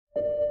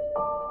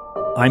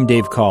I'm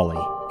Dave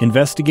Cawley,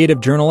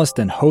 investigative journalist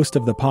and host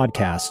of the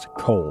podcast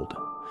Cold.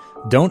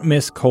 Don't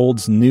miss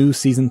Cold's new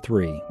Season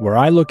 3, where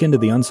I look into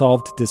the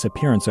unsolved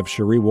disappearance of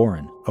Sheree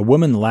Warren, a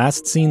woman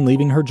last seen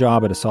leaving her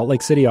job at a Salt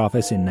Lake City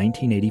office in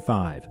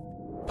 1985.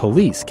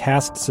 Police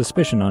cast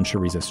suspicion on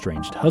Sheree's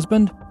estranged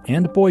husband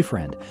and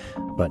boyfriend,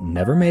 but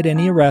never made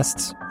any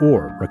arrests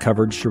or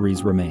recovered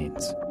Sheree's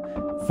remains.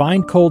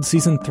 Find Cold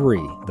Season 3,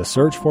 The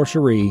Search for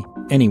Sheree,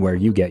 anywhere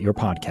you get your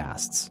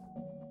podcasts.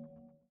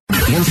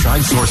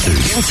 Inside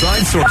Sources.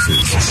 Inside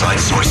Sources. Inside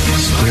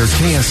Sources. Where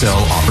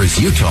KSL offers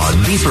Utah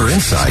deeper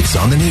insights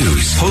on the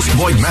news. Host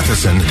Boyd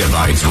Matheson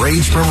divides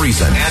rage from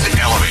reason and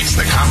elevates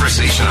the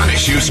conversation on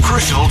issues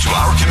crucial to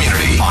our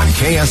community. On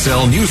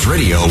KSL News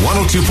Radio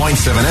 102.7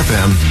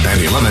 FM and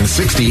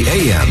 1160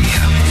 AM.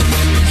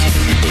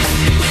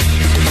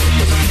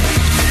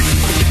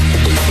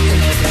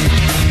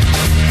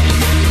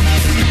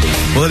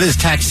 Well, it is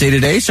tax day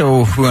today, so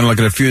we want to look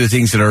at a few of the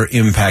things that are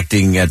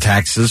impacting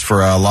taxes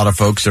for a lot of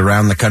folks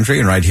around the country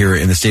and right here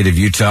in the state of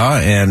Utah.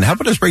 And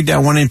helping us break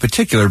down one in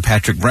particular,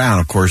 Patrick Brown,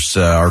 of course,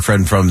 our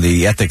friend from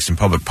the Ethics and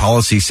Public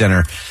Policy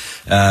Center.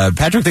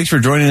 Patrick, thanks for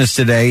joining us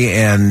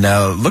today and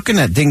looking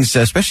at things,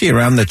 especially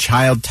around the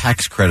child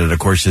tax credit. Of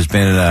course, has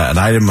been an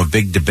item of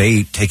big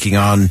debate. Taking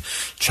on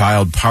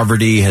child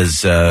poverty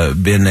has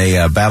been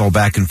a battle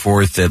back and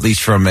forth, at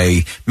least from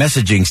a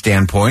messaging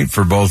standpoint,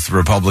 for both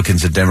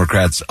Republicans and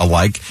Democrats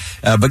alike.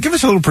 But give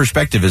us a little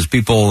perspective as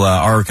people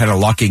are kind of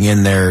locking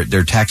in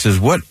their taxes.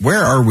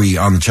 Where are we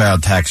on the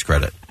child tax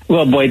credit?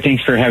 Well, Boyd,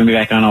 thanks for having me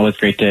back on. Always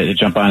great to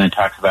jump on and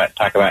talk about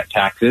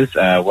taxes.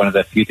 One of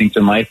the few things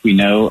in life we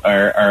know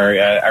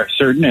are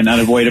certain and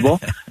unavoidable.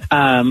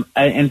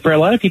 And for a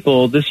lot of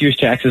people, this year's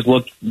taxes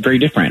look very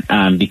different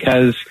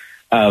because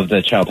of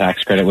the child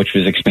tax credit, which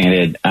was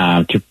expanded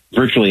to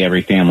virtually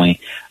every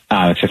family,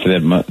 except for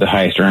the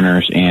highest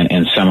earners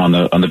and some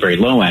on the very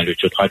low end,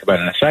 which we'll talk about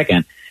in a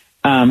second.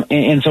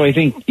 And so I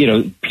think,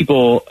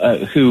 people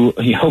who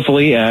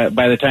hopefully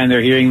by the time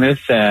they're hearing this,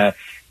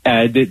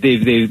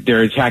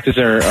 their taxes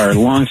are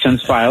long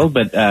since filed,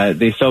 but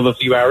they still have a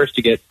few hours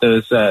to get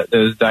those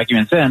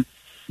documents in.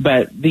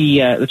 But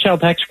the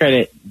child tax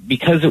credit,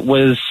 because it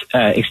was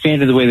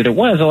expanded the way that it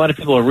was, a lot of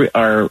people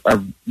are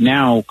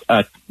now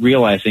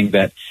realizing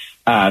that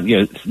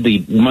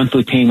the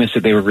monthly payments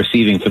that they were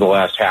receiving for the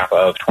last half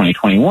of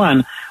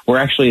 2021 were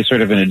actually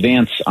sort of an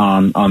advance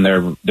on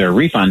their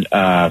refund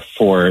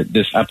for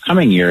this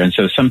upcoming year. And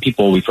so some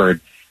people we've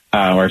heard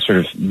are sort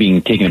of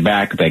being taken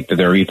aback, like that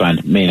their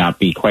refund may not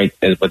be quite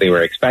as what they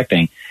were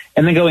expecting.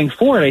 And then going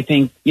forward, I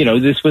think,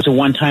 this was a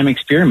one-time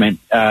experiment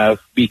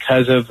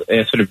because of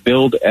a sort of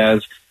build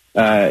as,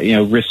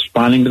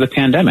 responding to the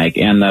pandemic.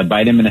 And the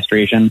Biden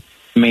administration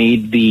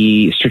made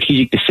the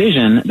strategic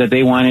decision that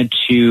they wanted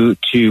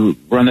to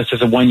run this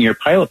as a one-year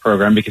pilot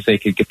program because they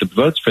could get the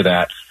votes for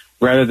that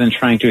rather than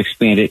trying to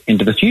expand it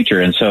into the future.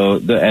 And so,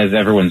 as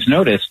everyone's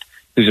noticed,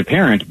 who's a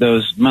parent,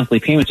 those monthly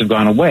payments have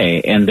gone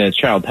away, and the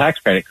child tax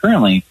credit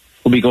currently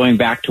will be going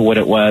back to what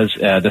it was,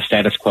 the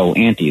status quo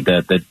ante,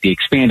 the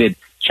expanded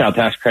child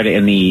tax credit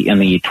in the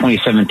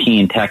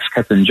 2017 Tax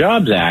Cuts and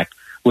Jobs Act,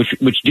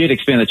 which did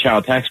expand the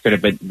child tax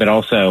credit, but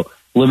also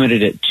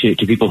limited it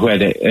to people who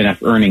had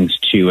enough earnings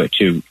to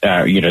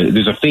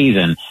there's a phase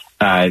in.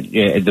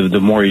 The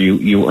more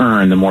you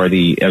earn, the more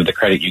the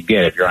credit you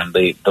get if you're on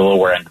the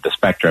lower end of the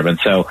spectrum. And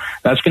so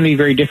that's going to be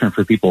very different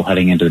for people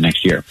heading into the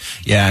next year.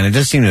 Yeah, and it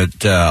does seem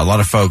that a lot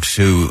of folks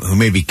who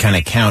maybe kind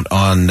of count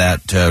on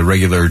that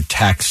regular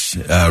tax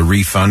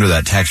refund or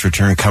that tax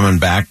return coming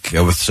back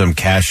with some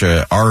cash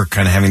are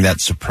kind of having that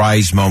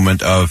surprise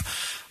moment of,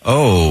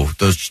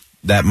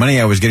 that money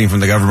I was getting from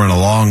the government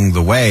along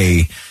the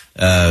way,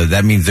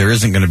 that means there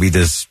isn't going to be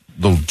this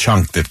little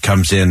chunk that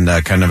comes in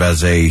kind of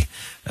as a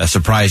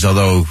surprise,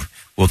 although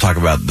we'll talk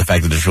about the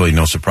fact that there's really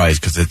no surprise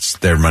because it's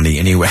their money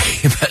anyway.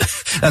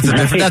 But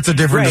that's a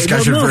different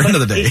discussion for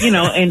another day.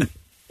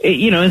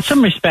 In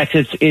some respects,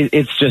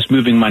 it's just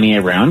moving money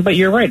around. But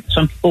you're right.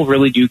 Some people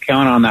really do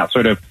count on that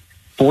sort of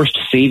forced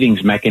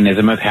savings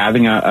mechanism of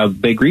having a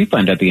big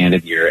refund at the end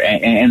of the year.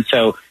 And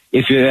so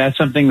if that's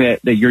something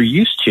that you're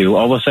used to,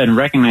 all of a sudden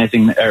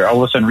realizing,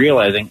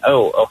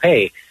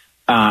 hey,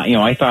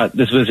 I thought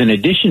this was in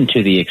addition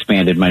to the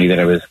expanded money that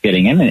I was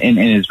getting in, and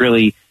it's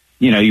really,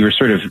 you were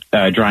sort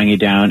of drawing it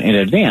down in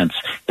advance.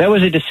 That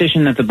was a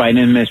decision that the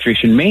Biden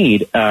administration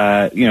made,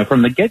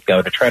 from the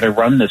get-go to try to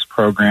run this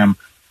program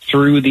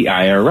through the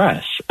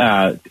IRS.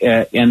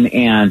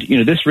 And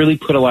this really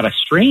put a lot of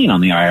strain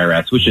on the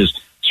IRS, which is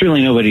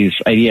certainly nobody's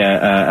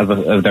idea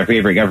of their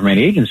favorite government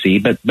agency,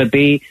 but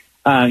they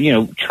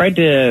tried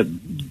to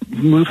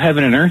move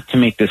heaven and earth to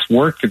make this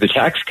work through the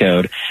tax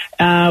code,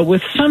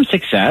 with some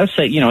success.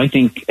 I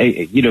think,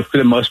 for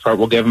the most part,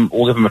 we'll give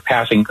them a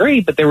passing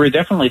grade, but there were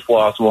definitely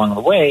flaws along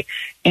the way.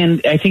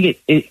 And I think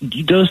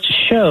it goes to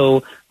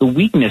show the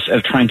weakness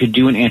of trying to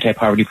do an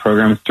anti-poverty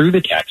program through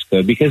the tax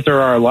code, because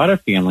there are a lot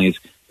of families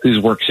whose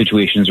work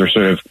situations are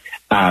sort of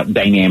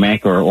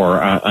dynamic or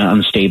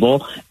unstable,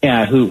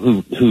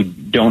 who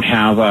don't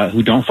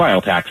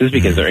file taxes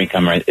because their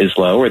income is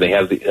low, or they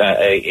have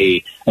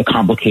a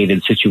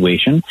complicated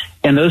situation,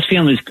 and those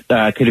families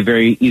could have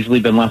very easily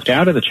been left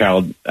out of the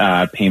child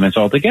payments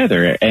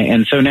altogether.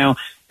 And so now,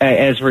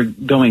 as we're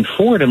going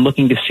forward and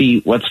looking to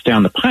see what's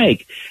down the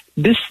pike,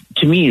 this,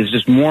 to me, is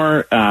just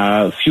more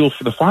fuel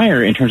for the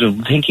fire in terms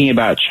of thinking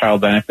about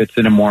child benefits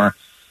in a more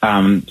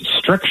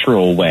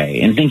structural way,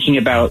 and thinking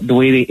about the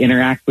way they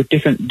interact with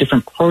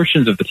different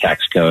portions of the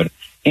tax code.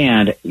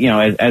 And,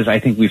 as I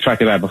think we've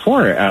talked about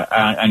before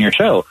on your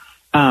show,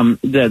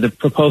 the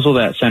proposal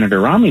that Senator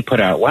Romney put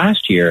out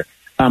last year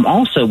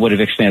also would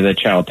have expanded the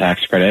child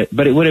tax credit,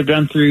 but it would have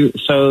done through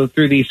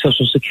the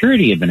Social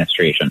Security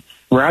Administration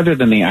rather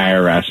than the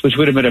IRS, which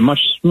would have been a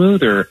much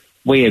smoother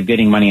way of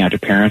getting money out to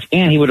parents.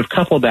 And he would have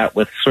coupled that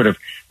with sort of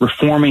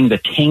reforming the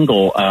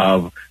tangle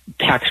of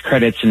tax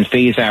credits and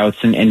phase outs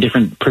and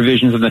different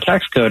provisions in the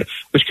tax code,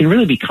 which can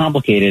really be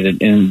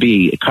complicated and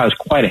cause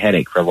quite a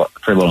headache for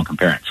low-income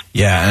parents.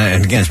 Yeah,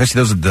 and again, especially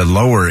those at the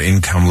lower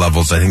income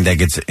levels, I think that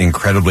gets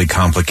incredibly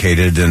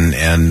complicated,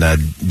 and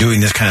doing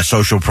this kind of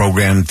social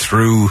program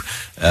through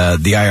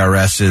the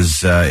IRS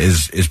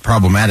is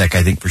problematic,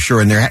 I think, for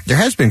sure. And there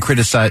has been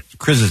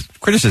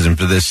criticism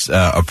for this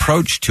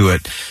approach to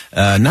it,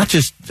 not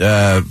just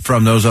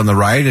from those on the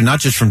right and not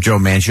just from Joe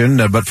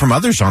Manchin, but from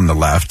others on the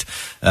left,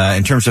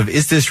 in terms of,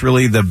 is this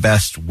really the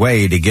best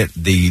way to get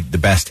the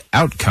best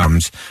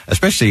outcomes,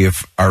 especially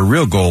if our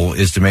real goal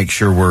is to make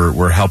sure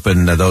we're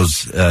helping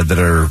those that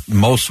are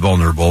most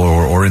vulnerable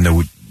or in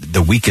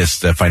the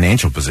weakest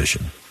financial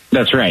position.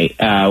 That's right.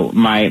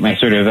 My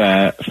sort of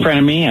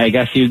frenemy, I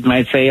guess you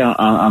might say,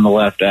 on the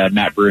left,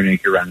 Matt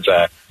Brunig, who runs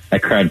a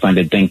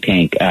crowd-funded think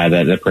tank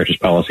that purchase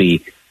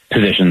policy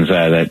positions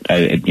that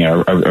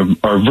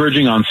are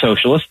verging on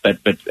socialist, but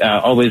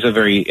always a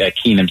very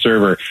keen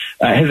observer,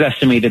 has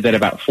estimated that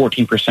about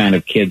 14%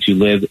 of kids who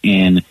live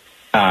in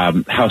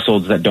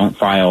households that don't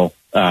file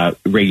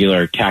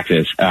regular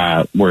taxes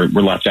were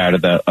left out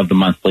of the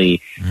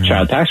monthly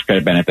child tax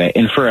credit benefit.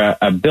 And for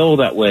a bill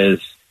that was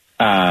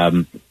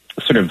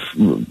sort of,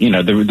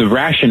 the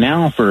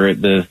rationale for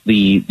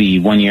the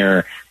 1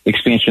 year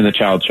expansion of the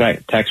child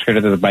tax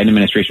credit that the Biden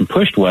administration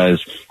pushed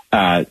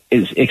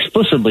is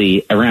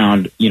explicitly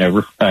around,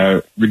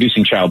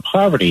 reducing child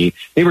poverty.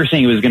 They were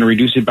saying it was going to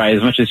reduce it by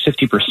as much as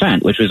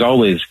 50%, which was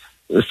always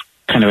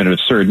kind of an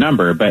absurd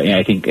number. But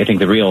I think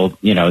the real,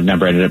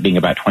 number ended up being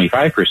about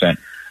 25%,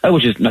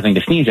 which is nothing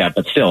to sneeze at,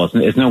 but still,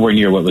 it's nowhere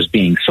near what was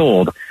being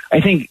sold. I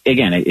think,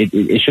 again,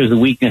 it shows the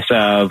weakness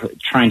of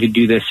trying to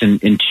do this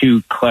in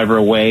too clever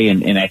a way.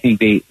 And I think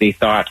they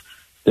thought,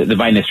 the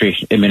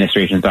Biden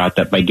administration thought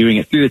that by doing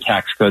it through the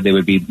tax code, they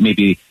would be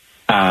maybe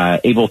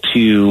able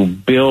to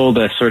build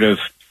a sort of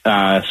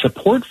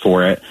support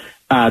for it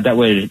that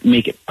would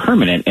make it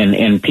permanent,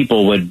 and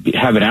people would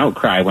have an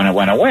outcry when it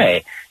went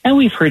away. And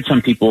we've heard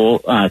some people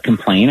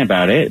complain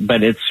about it,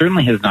 but it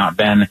certainly has not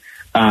been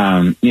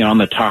on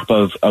the top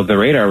of the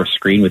radar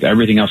screen with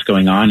everything else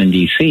going on in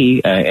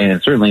D.C.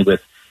 And certainly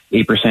with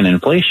 8%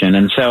 inflation.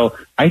 And so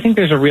I think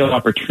there's a real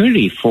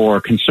opportunity for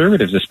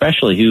conservatives,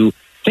 especially, who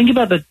think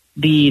about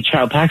the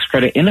child tax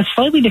credit in a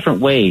slightly different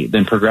way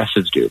than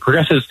progressives do.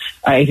 Progressives,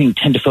 I think,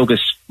 tend to focus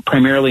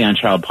primarily on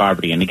child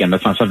poverty. And again,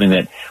 that's not something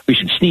that we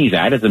should sneeze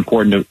at. It's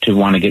important to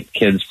want to get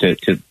kids to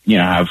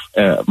have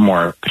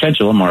more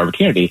potential and more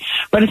opportunity.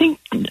 But I think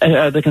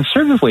the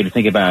conservative way to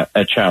think about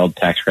a child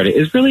tax credit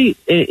is really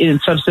in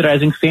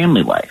subsidizing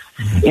family life,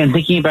 and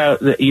thinking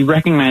about you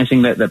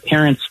recognizing that the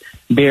parents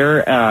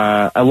bear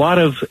a lot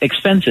of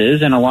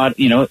expenses, and a lot,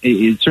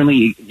 it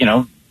certainly,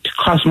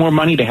 costs more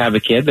money to have a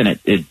kid than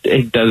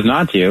it does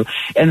not to.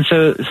 And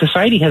so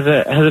society has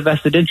a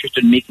vested interest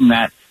in making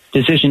that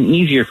decision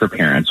easier for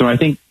parents. So I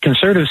think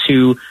conservatives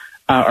who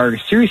are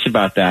serious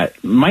about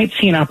that might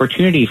see an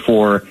opportunity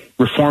for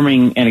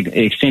reforming and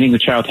extending the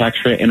child tax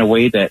credit in a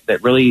way that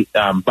really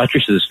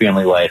buttresses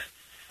family life.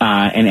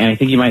 And I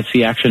think you might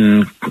see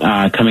action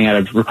coming out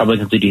of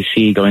Republicans in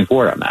D.C. going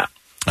forward on that.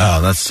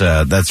 Oh,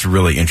 that's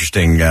really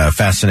interesting,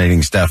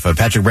 fascinating stuff.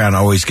 Patrick Brown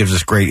always gives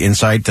us great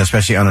insight,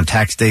 especially on a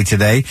tax day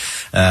today.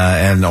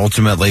 And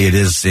ultimately it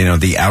is,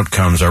 the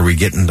outcomes. Are we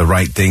getting the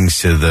right things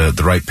to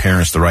the right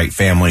parents, the right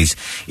families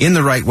in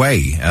the right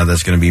way?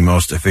 That's going to be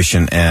most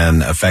efficient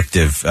and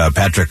effective.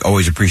 Patrick,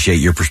 always appreciate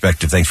your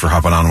perspective. Thanks for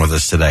hopping on with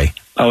us today.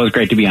 Oh, it was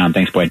great to be on.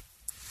 Thanks, Boyd.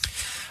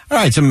 All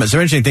right, some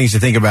interesting things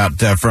to think about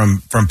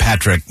from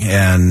Patrick,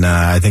 and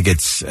I think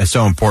it's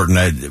so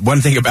important.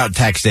 One thing about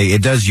tax day,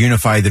 it does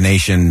unify the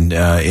nation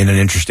in an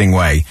interesting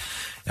way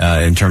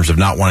in terms of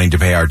not wanting to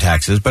pay our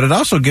taxes, but it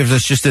also gives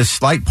us just this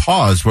slight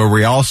pause where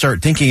we all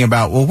start thinking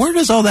about, well, where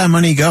does all that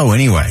money go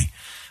anyway?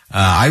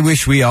 I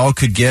wish we all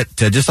could get,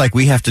 just like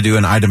we have to do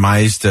an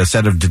itemized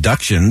set of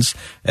deductions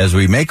as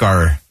we make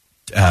our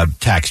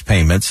tax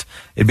payments,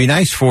 it'd be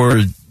nice for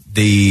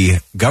the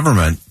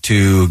government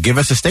to give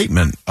us a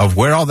statement of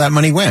where all that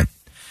money went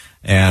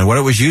and what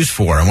it was used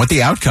for and what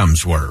the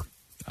outcomes were.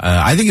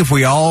 I think if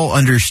we all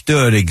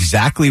understood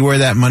exactly where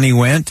that money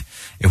went,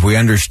 if we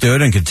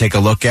understood and could take a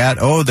look at,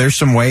 oh, there's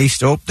some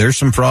waste, oh, there's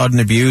some fraud and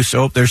abuse,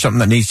 oh, there's something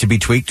that needs to be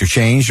tweaked or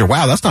changed, or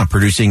wow, that's not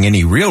producing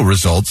any real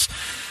results.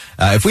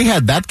 If we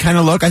had that kind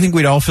of look, I think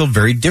we'd all feel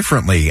very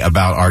differently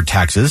about our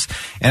taxes,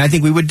 and I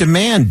think we would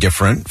demand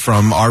different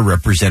from our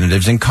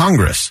representatives in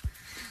Congress.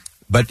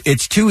 But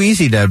it's too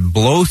easy to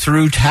blow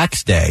through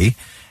tax day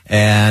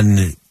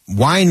and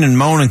whine and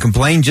moan and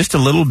complain just a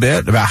little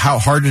bit about how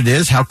hard it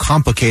is, how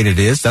complicated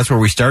it is. That's where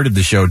we started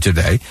the show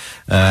today.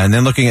 And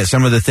then looking at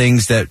some of the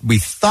things that we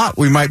thought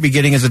we might be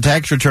getting as a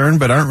tax return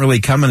but aren't really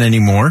coming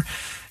anymore.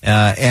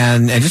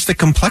 And just the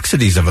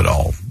complexities of it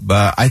all.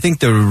 But I think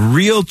the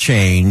real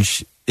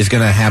change is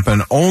going to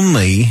happen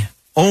only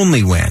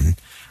when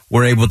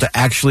we're able to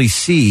actually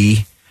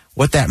see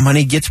what that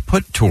money gets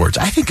put towards.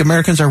 I think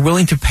Americans are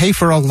willing to pay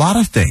for a lot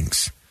of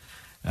things.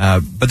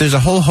 But there's a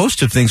whole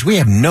host of things we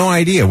have no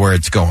idea where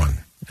it's going,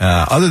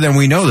 other than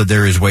we know that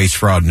there is waste,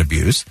 fraud, and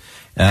abuse.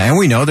 And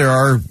we know there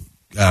are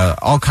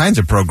all kinds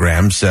of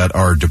programs that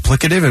are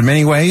duplicative in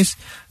many ways,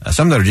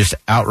 some that are just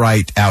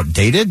outright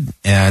outdated,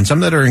 and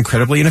some that are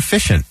incredibly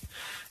inefficient.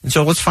 And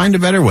so let's find a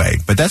better way.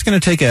 But that's going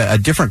to take a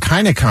different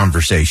kind of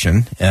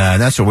conversation,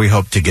 and that's what we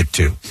hope to get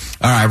to.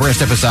 All right, we're going to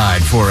step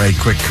aside for a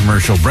quick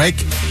commercial break.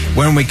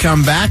 When we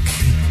come back,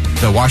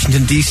 the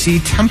Washington, D.C.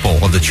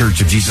 Temple of the Church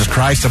of Jesus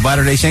Christ of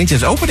Latter-day Saints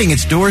is opening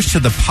its doors to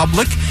the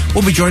public.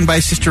 We'll be joined by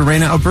Sister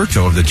Reina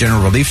Alberto of the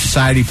General Relief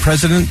Society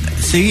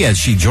presidency as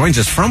she joins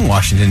us from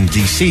Washington,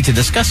 D.C. to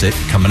discuss it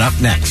coming up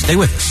next. Stay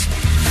with us.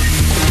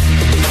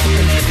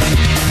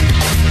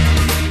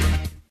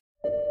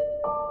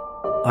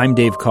 I'm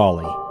Dave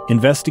Cawley,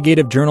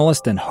 investigative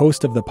journalist and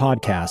host of the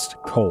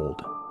podcast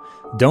Cold.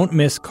 Don't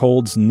miss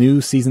Cold's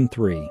new Season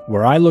 3,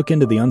 where I look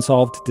into the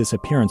unsolved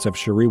disappearance of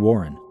Sheree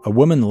Warren, a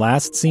woman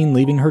last seen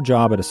leaving her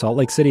job at a Salt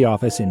Lake City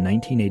office in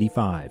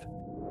 1985.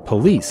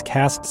 Police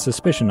cast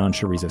suspicion on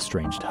Sheree's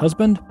estranged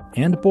husband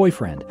and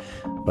boyfriend,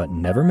 but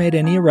never made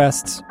any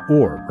arrests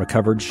or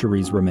recovered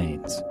Sheree's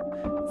remains.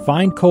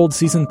 Find Cold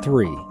Season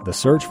 3, The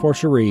Search for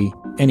Sheree,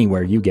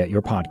 anywhere you get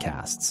your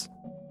podcasts.